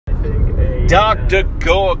Dr.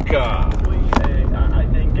 Gorka. I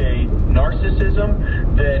think a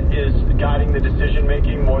narcissism that is guiding the decision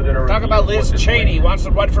making more than a Talk about Liz Cheney wants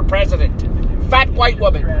to run for president. Fat white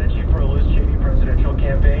woman. Strategy for a Liz Cheney presidential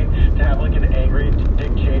campaign to have like an angry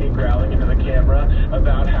Dick Cheney growling into the camera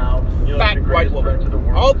about how fat the white woman. threat to the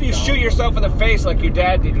world. I hope you shoot yourself in the face like your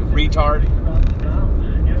dad did, you retard.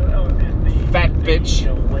 Fat bitch.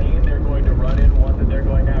 Lane they're going to run in, one that they're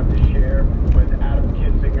going to have to share with Adam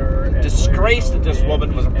Kinzinger. Disgrace that this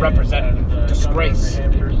woman was a representative. Disgrace.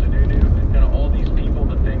 And all these people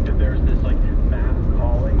to think that there's this like mass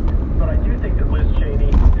calling. But I do think that Liz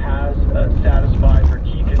Cheney has satisfied her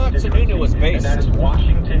key constituency, was based. and that is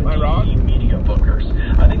Washington, D.C. media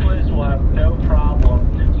bookers. I think Liz will have no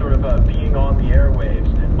problem sort of being on the airwaves.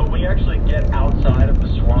 But when you actually get outside of the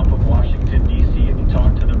swamp of Washington, D.C. and you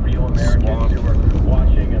talk to the real Americans who are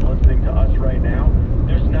watching and listening to us right now,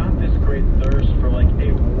 there's not this great thirst for like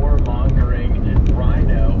a warmongering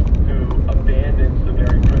rhino who abandons the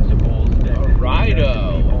very principles that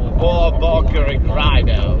warmongering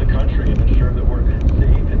rhino. The country and ensure that we're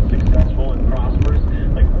safe and successful and prosperous.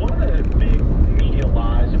 Like one of the big media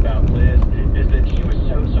lies about Liz is that she was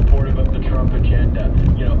so supportive of the Trump agenda,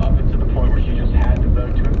 up until the point where she just had to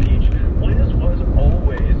vote to impeach. Liz was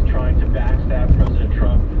always trying to backstab President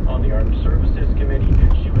Trump on the Armed Services Committee.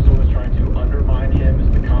 She was always trying to undermine him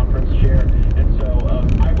as the conference chair. And so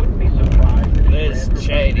I wouldn't be surprised if Liz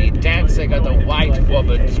Cheney dancing on the white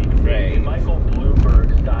woman's grave. Michael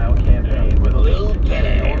Bloomberg-style campaign with an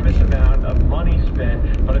enormous amount of money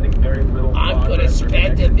spent, but I think very little. I'm going to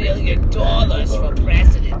spend $1 million for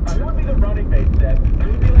president. Who would be the running mate, Seth?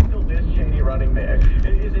 Who would be like the Liz Cheney running mate?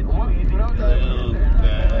 Is it too easy?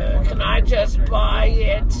 Can I just buy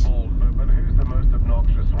it? But who's the most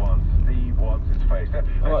obnoxious one? Steve, what's his face?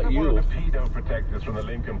 How about you? The pedo protectors from the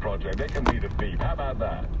Lincoln Project. They can be the beef. How about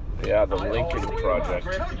that? Yeah, the Lincoln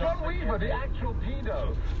Project. John Weaver, the actual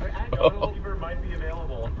pedo. The actual Weaver might be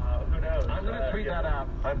available. Who knows? I'm going to tweet that out.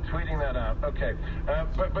 I'm tweeting that out. Okay.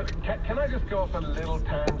 But can I just go off a little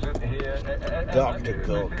tangent here? Dr.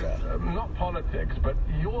 Gorka. Not politics, but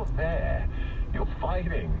you're there. You're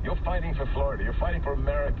fighting. You're fighting for Florida. You're fighting for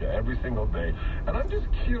America every single day. And I'm just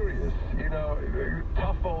curious,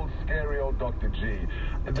 tough old, scary old Dr. G.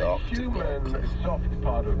 The human, soft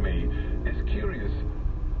part of me is curious.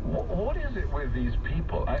 What is it with these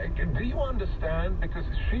people? Do you understand? Because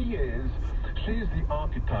she is the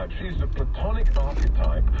archetype. She's the platonic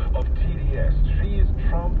archetype of TDS. She is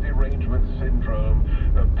Trump derangement syndrome,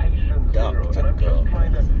 patient zero. And I'm just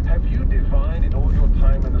trying to, have you divined in all your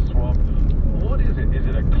time in the swamp? What is it? Is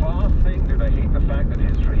it a class thing? Do they hate the fact that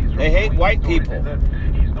he's They hate white people. That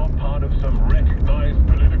he's not part of some recognized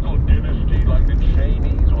political dynasty like the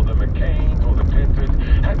Cheneys or the McCains or the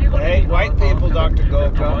Clintons? Have you got They hate white people, Dr.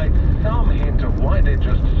 Gorka. Provide some hint of why they're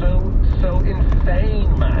just so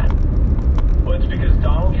insane, man? Well, it's because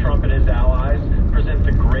Donald Trump and his allies present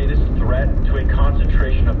the greatest threat to a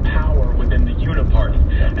concentration of power within the Uniparty.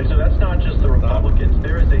 And so that's not just the Republicans.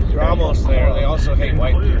 There is a You're almost there. They also hate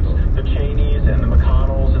white people. The Cheneys and the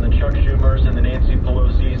McConnells and the Chuck Schumers and the Nancy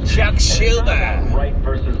Pelosi's. Chuck Schumer. Right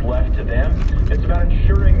versus left to them. It's about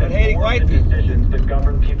ensuring that more of the decisions that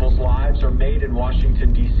govern people's lives are made in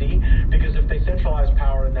Washington, D.C. Because if they centralize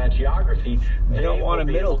power in that geography, they don't want a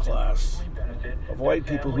middle class of white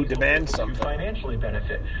people who demand something. Financially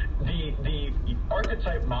benefit. The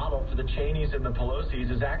archetype model for the Cheneys and the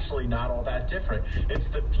Pelosi's is actually not all that different. It's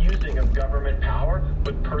the fusing of government power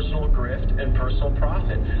with personal grift and personal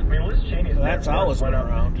profit. I mean, Liz Cheney's that's always went been up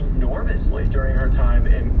around enormously during her time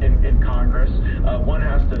in Congress. One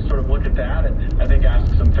has to sort of look at that and I think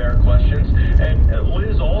ask some fair questions. And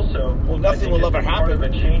Liz also, nothing will ever happen. Part of a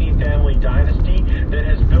Cheney family dynasty that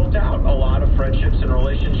has built out a lot of friendships and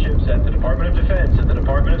relationships at the Department of Defense, at the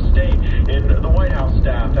Department of State, in the White House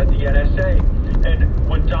staff, at the NSA. And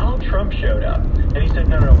when Donald Trump showed up and he said,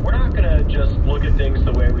 no, we're not going to just look at things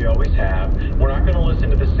the way we always have. We're not going to listen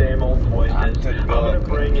to the same old voices. I'm going to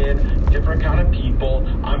bring in different kind of people.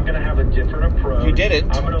 I'm going to have a different approach. You did it.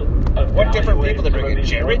 I'm going to what different people to bring in?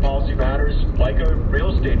 Jared? Policy matters like a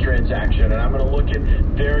real estate transaction. And I'm going to look at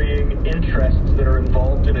varying interests that are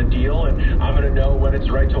involved in a deal. And I'm going to know when it's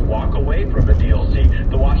right to walk away from a deal. See,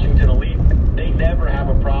 the Washington elite, they never have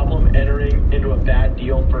a problem entering into a bad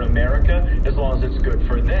deal for America as long as it's good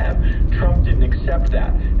for them. Trump didn't accept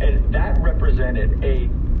that. And that represented a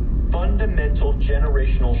fundamental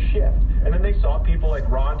generational shift. And then they saw people like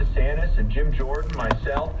Ron DeSantis and Jim Jordan,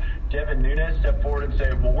 myself, Devin Nunes step forward and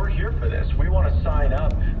say, well, we're here for this. We want to sign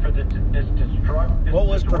up for this destructive. What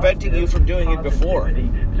was preventing you from doing it before?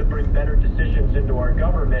 To bring better decisions into our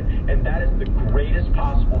government. And that is the greatest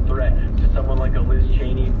possible threat to someone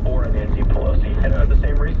or a Nancy Pelosi, and for the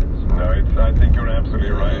same reasons. No, I think you're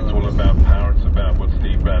absolutely right. It's all about power. It's about what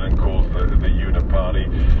Steve Bannon calls the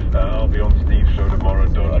uniparty. I'll be on Steve's show tomorrow.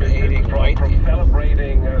 Don't miss it. From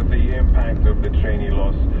celebrating the impact of the Cheney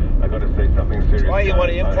loss, I got to say something serious. Why you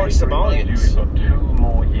want to import Somalians? You've got 2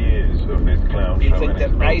 more years of this clown show. You think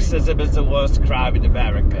that racism is the worst crime in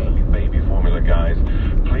America? Baby formula, guys.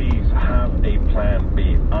 Please have a plan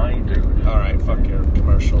B. I do. Alright, fuck your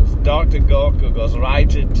commercials. Dr. Gorka goes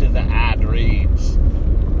right into the ad reads.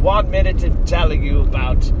 1 minute of telling you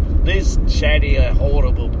about Liz Cheney, a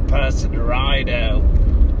horrible person, rhino.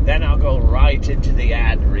 Then I'll go right into the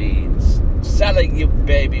ad reads. Selling you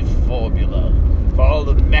baby formula for all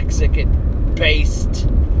the Mexican-based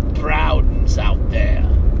Browns out there.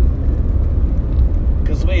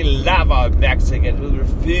 Because we love our Mexicans who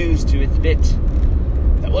refuse to admit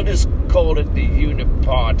that we'll just call it the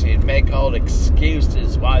uniparty and make all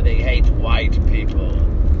excuses why they hate white people.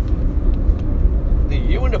 The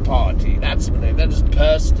uniparty, that is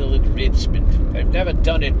personal enrichment. They've never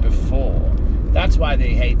done it before. That's why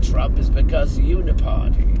they hate Trump, is because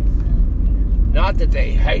uniparty. Not that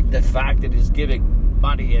they hate the fact that he's giving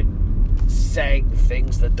money and saying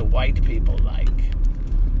things that the white people like.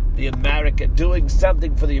 Doing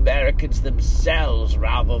something for the Americans themselves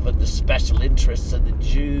rather than the special interests of the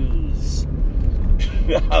Jews.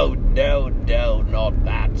 No, not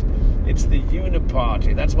that. It's the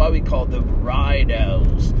uniparty. That's why we call them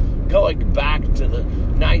rhinos. Going back to the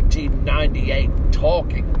 1998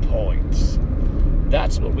 talking points.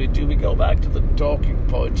 That's what we do. We go back to the talking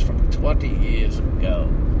points from 20 years ago.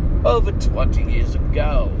 Over 20 years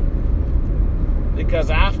ago. Because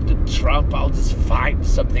after Trump, I'll just find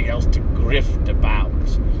something else to grift about.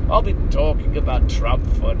 I'll be talking about Trump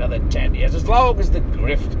for another 10 years, as long as the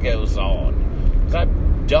grift goes on. Because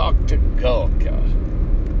I'm Dr. Gorka.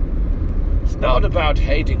 It's not about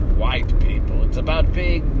hating white people. It's about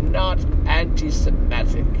being not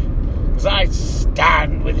anti-Semitic. Because I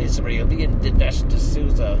stand with Israel. Me and Dinesh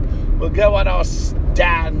D'Souza will go on our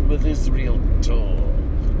Stand with Israel tour.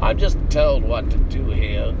 I'm just told what to do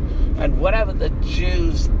here. And whatever the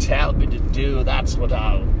Jews tell me to do, that's what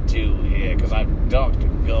I'll do here. Because I'm Dr.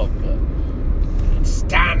 Gorka. And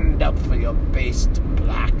stand up for your based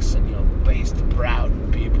blacks and your based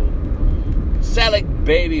brown people. Selling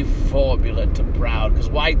baby formula to brown. Because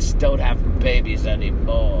whites don't have babies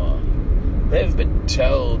anymore. They've been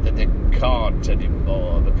told that they can't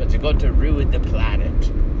anymore. Because you're going to ruin the planet.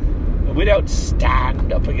 And we don't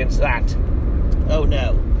stand up against that. Oh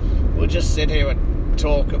no. We'll just sit here and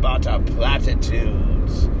talk about our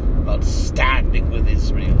platitudes about standing with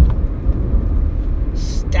Israel.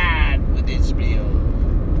 Stand with Israel.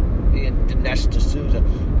 Me and Dinesh D'Souza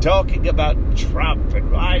talking about Trump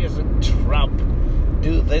and why doesn't Trump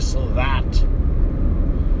do this or that.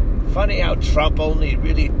 Funny how Trump only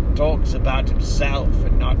really talks about himself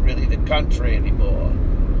and not really the country anymore.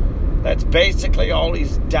 That's basically all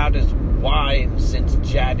he's done is whine since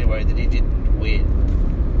January that he didn't win.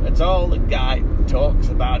 That's all the guy talks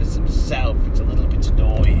about is himself. It's a little bit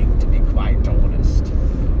annoying, to be quite honest.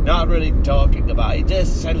 Not really talking about it.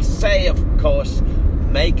 He'll say, of course,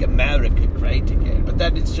 make America great again. But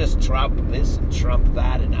then it's just Trump this and Trump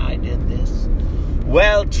that, and I did this.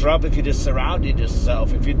 Well, Trump, if you just surrounded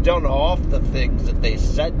yourself, if you'd done half the things that they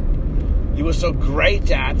said you were so great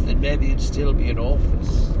at, then maybe you'd still be in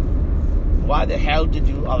office. Why the hell did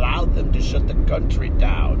you allow them to shut the country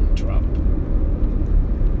down, Trump?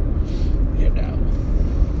 You know.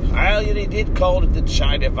 Well, he did call it the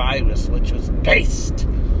China virus, which was based.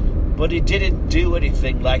 But he didn't do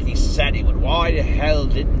anything like he said he would. Why the hell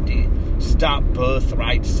didn't he stop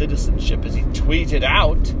birthright citizenship as he tweeted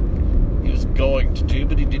out he was going to do,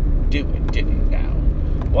 but he didn't do it, did he now?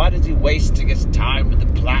 Why is he wasting his time with the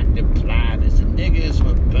Platinum Plan as the niggers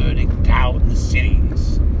were burning down the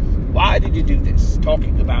cities? Why did he do this?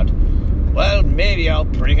 Talking about, well, maybe I'll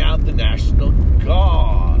bring out the National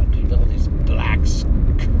Guard. All these blacks,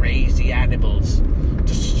 crazy animals,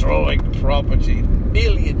 destroying property,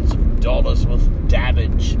 millions of dollars worth of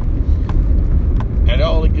damage. And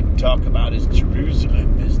all he can talk about is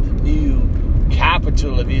Jerusalem as the new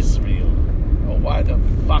capital of Israel. Well, why the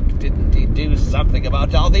fuck didn't he do something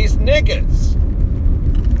about all these niggers?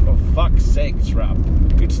 For fuck's sake, Trump.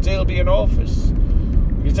 You'd still be in office.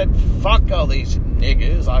 If you said, fuck all these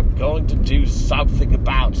niggers, I'm going to do something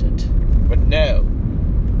about it. But no.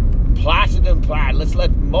 Platinum Plan, let's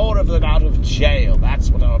let more of them out of jail. That's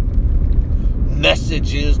what our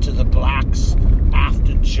message is to the blacks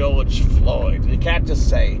after George Floyd. You can't just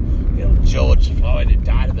say, you know, George Floyd had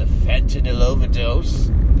died of a fentanyl overdose.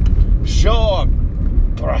 Sure,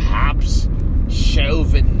 perhaps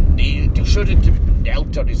chauvinistic shouldn't have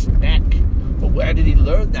knelt on his neck. But where did he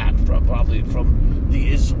learn that from? Probably from the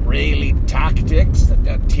Israeli tactics that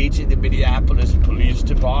they're teaching the Minneapolis Police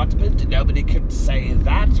Department. And nobody can say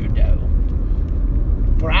that, you know.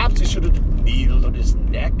 Perhaps he should have kneeled on his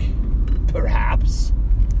neck. Perhaps.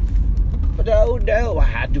 But oh no, I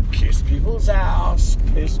had to kiss people's ass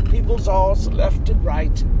left and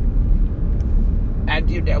right. And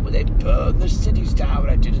you know, when they burned the cities down,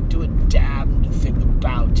 I didn't do a damned thing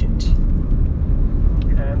about it.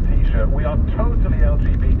 And T-shirt, we are totally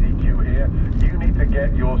LGBTQ here. You need to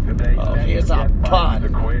get yours today. Oh, here's a pun.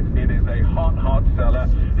 It is a hot seller.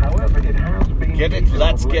 However, it has been... Get it?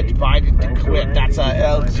 Let's get Biden to quit. That's a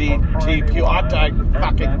LGBTQ. Aren't I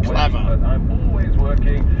fucking clever? I'm always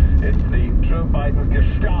working. It's the Joe Biden's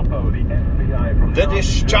Gestapo, the FBI from... The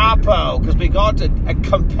Gestapo, because we got to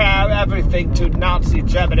compare everything to Nazi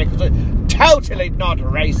Germany, because we're totally not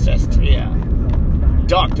racist here.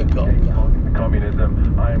 Dr. Golga.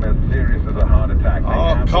 Communism, I am as serious as a heart attack.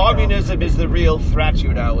 Oh, communism is the real threat,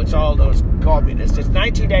 you know. It's all those communists. It's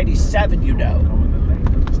 1987, you know.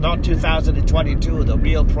 It's not 2022. The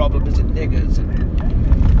real problem isn't niggers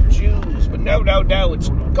and Jews. But no, it's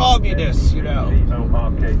communists, you know.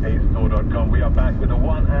 RKAstore.com. We are back with the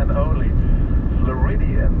one and only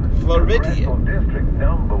Floridian. District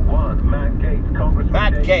number 1, Matt Gaetz, Congressman.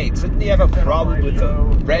 Matt Gaetz, didn't he have a problem with the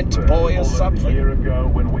rent boy or something? A year ago,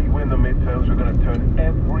 when we win the midterms, we're going to turn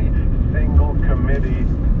every single committee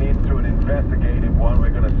into an investigative one. We're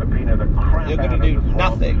going to subpoena the crap You're going out to do of the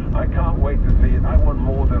swamp. nothing. I can't wait to see it. I want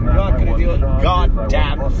more than that. You're not going to do a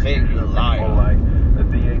goddamn thing, you liar. Like the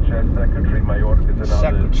DHS secretary, Mayorkas, and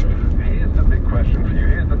others. Secretary. Here's the big question for you.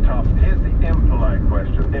 Here's the impolite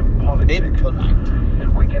question. Impolite.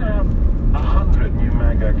 We can have 100 new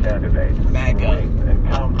MAGA candidates. MAGA. And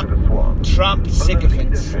come to the swamp. Trump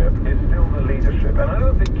sycophants. The leadership is still the leadership. And I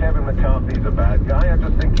don't think Kevin McCarthy is a bad guy. I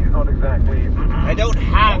just think he's not exactly... I don't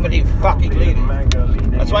have any fucking leaders.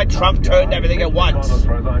 That's why Trump turned everything at once. As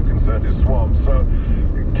far as I'm concerned, is swamp. So,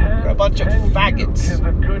 We're a bunch of faggots.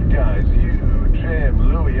 The good guys, you,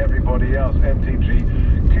 Jim, Louis, everybody else,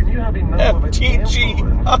 MTG. Can you have enough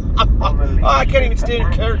MTG. Oh, I can't even stand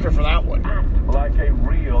in character for that one. Like a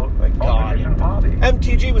real opposition party.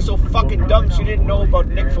 MTG was so fucking dumb she didn't know about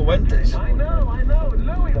Nick Fuentes. I know.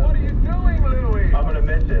 Louis, what are you doing, Louis? I'm going to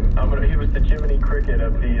miss him. He was the Jiminy Cricket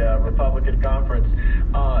of the Republican conference.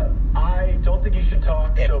 I don't think you should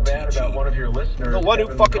talk so bad about one of your listeners. The one who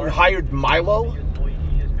fucking hired Milo?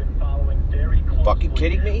 Fucking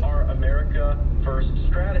kidding me? Our America First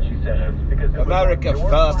strategy sessions, because America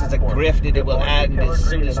First is a grift and it will end as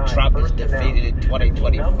soon as Trump is defeated in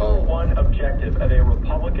 2024. Number one objective of a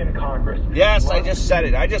Republican Congress. Yes, I just said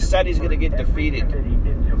it. I just said he's going to get defeated.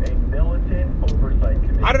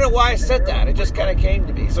 I don't know why I said that. It just kind of came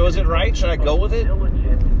to me. So is it right? Should I go with it? I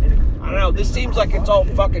don't know. This seems like it's all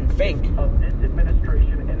fucking fake.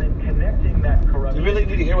 You really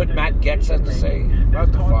need to hear what Matt Gaetz has to say.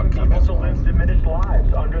 What the fuck? Diminished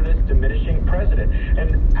lives under this diminishing president.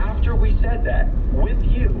 And after we said that, with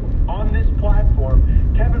you on this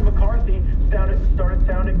platform, Kevin McCarthy started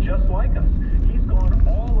sounding just like us. He's gone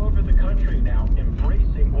all over the country now,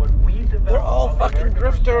 embracing what we developed. They're all fucking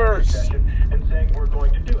grifters. And saying we're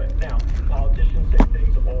going to do it. Now, politicians say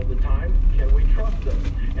things all the time. Can we trust them?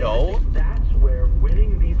 No. And that's where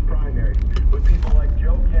winning these primaries with people like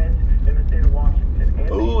Joe Kent in the state of Washington.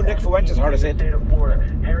 Ooh, Nick Fuentes, hard as hit. In the state of Florida.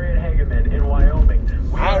 Harriet Hageman in Wyoming.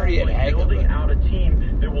 Harriet Hageman. Building out a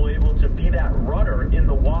team that will be able to be that rudder in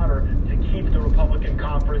the water to keep the Republican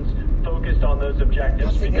conference focused on those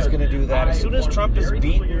objectives. Nothing is going to do that. As soon as Trump is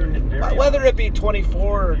beaten, whether it be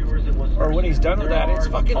 24 or when he's done with that, it's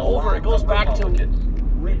fucking over. It goes back to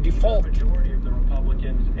default. Majority of the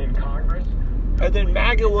Republicans in Congress. And then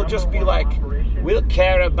MAGA will just be like, we'll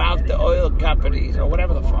care about the oil companies or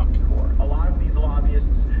whatever the fuck. A lot of these lobbyists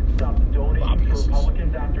stopped donating to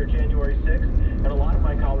Republicans after January 6th, and a lot of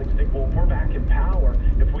my colleagues think, well, if we're back in power,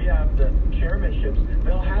 if we have the chairmanships,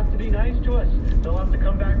 they'll have to be nice to us. They'll have to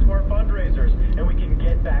come back to our fundraisers, and we can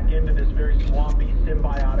get back into this very swampy,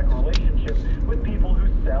 symbiotic relationship with people who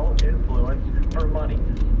sell influence for money.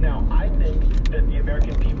 Now, I think that the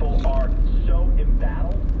American people are so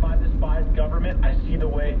embattled by this Biden government. I see the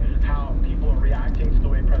way how people are reacting to the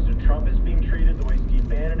way President Trump is being treated, the way Steve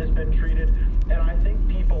Bannon has been treated, and I think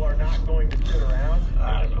people are not going to sit around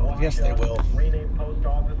and yes, they will. Rename post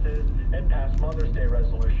offices and pass Mother's Day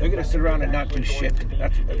resolutions. They're going to sit around and not do shit.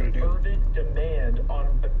 That's what they're going to do. Urgent demand on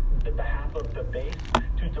the behalf of the base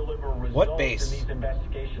to deliver results What base? in these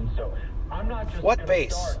investigations. So I'm not just What going to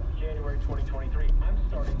base? start January 2023. I'm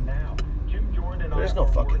starting now. Jim Jordan and There's I no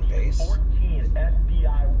are fucking working base. 14 seen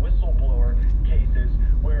FBI whistleblower cases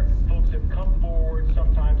where folks have come forward,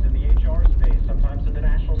 sometimes in the HR space, sometimes in the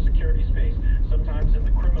national security space, sometimes in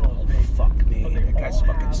the criminal space. Fuck me. But they That guy's all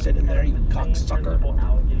fucking have sitting there, you kind of the same cocksucker. principal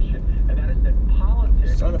allegation, and that is that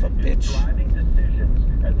politics Son of a bitch. is driving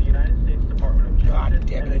decisions at the United States Department of Justice God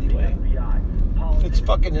damn it, and at anyway. the FBI. It's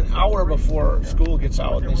fucking an hour before school gets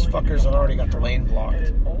out, and these fuckers have already got the lane blocked. And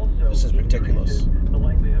it also This is ridiculous. increases the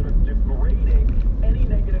likelihood of degrading any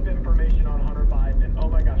negative information on Hunter Biden. And oh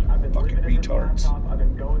my gosh, I've been Fucking living in retards. this laptop. I've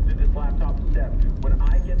been going through this laptop step. When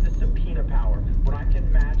I get the subpoena power, when I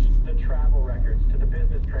can match the travel records to the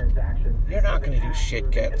business transactions, You're not and the gonna do tax shit,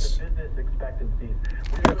 roots and kids. the business expectancies.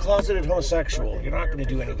 You're a closeted homosexual. You're not gonna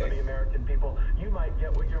do For anything. the American people, you might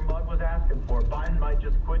get what your mug was asking for. Biden might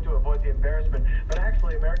just quit to avoid the embarrassment, but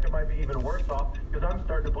actually America might be even worse off because I'm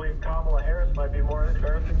starting to believe Kamala Harris might be more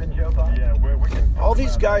embarrassing than Joe Biden. Yeah, we can. All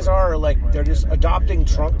these guys are like, they're just adopting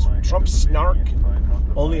Trump's snark,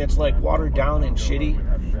 only it's like watered down and shitty.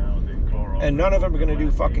 And none of them are going to do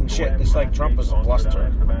fucking shit. It's like Trump was bluster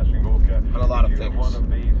on a lot of things. One of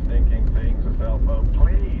these thinking things, a cell phone.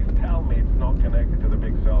 Please tell me it's not connected to the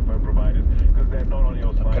big cell phone providers because they're not on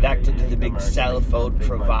your side. Connected to the big cell phone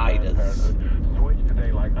providers. Switch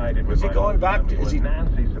today like I did with Is he my going own back to- family. is he- When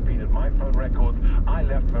Nancy subpoenaed my phone records, I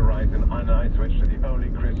left Verizon and I switched to the only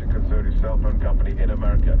Christian conservative cell phone company in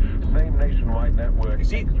America. Same nationwide network. Is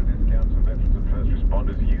he- Extra discounts for veterans and first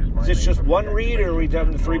responders. Use my Is this name just for one free read, or are we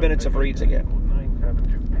done 3 minutes of reads again?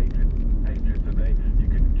 972 Patriot today. You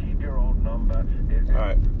can keep your old number. All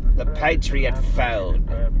right. The Patriot phone.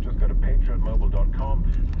 Just go to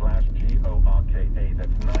patriotmobile.com/GORKA.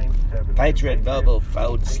 That's 972 Patriot mobile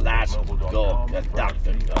phone /Gorka,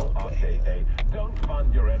 Dr. GORKA. Don't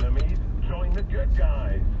fund your enemies. Join the good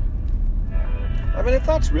guys. I mean, if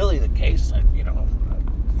that's really the case, then,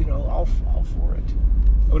 I'll fall for it.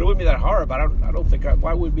 I mean, it wouldn't be that hard, but I don't think,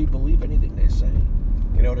 why would we believe anything they say?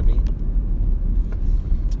 You know what I mean?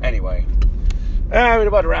 Anyway, we're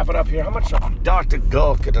about to wrap it up here. How much of Dr.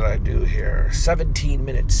 Gorka did I do here? 17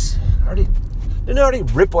 minutes. Didn't I already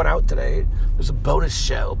rip one out today? There's a bonus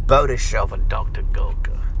show for Dr.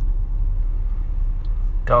 Gorka.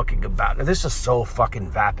 Talking about, now this is so fucking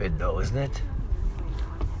vapid though, isn't it?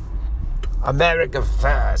 America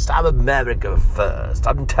first. I'm America first.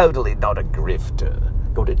 I'm totally not a grifter.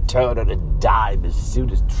 Going to turn on a dime as soon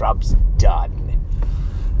as Trump's done.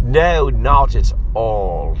 No, not at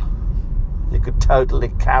all. You could totally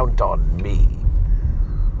count on me.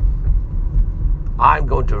 I'm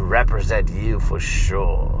going to represent you for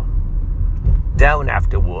sure. Don't have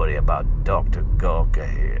to worry about Dr. Gorka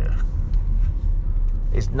here.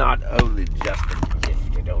 He's not only just a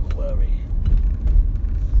grifter, don't worry.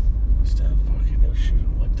 Stop barking, no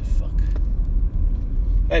shooting, what the fuck?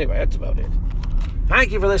 Anyway, that's about it.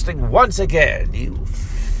 Thank you for listening once again, you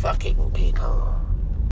fucking people.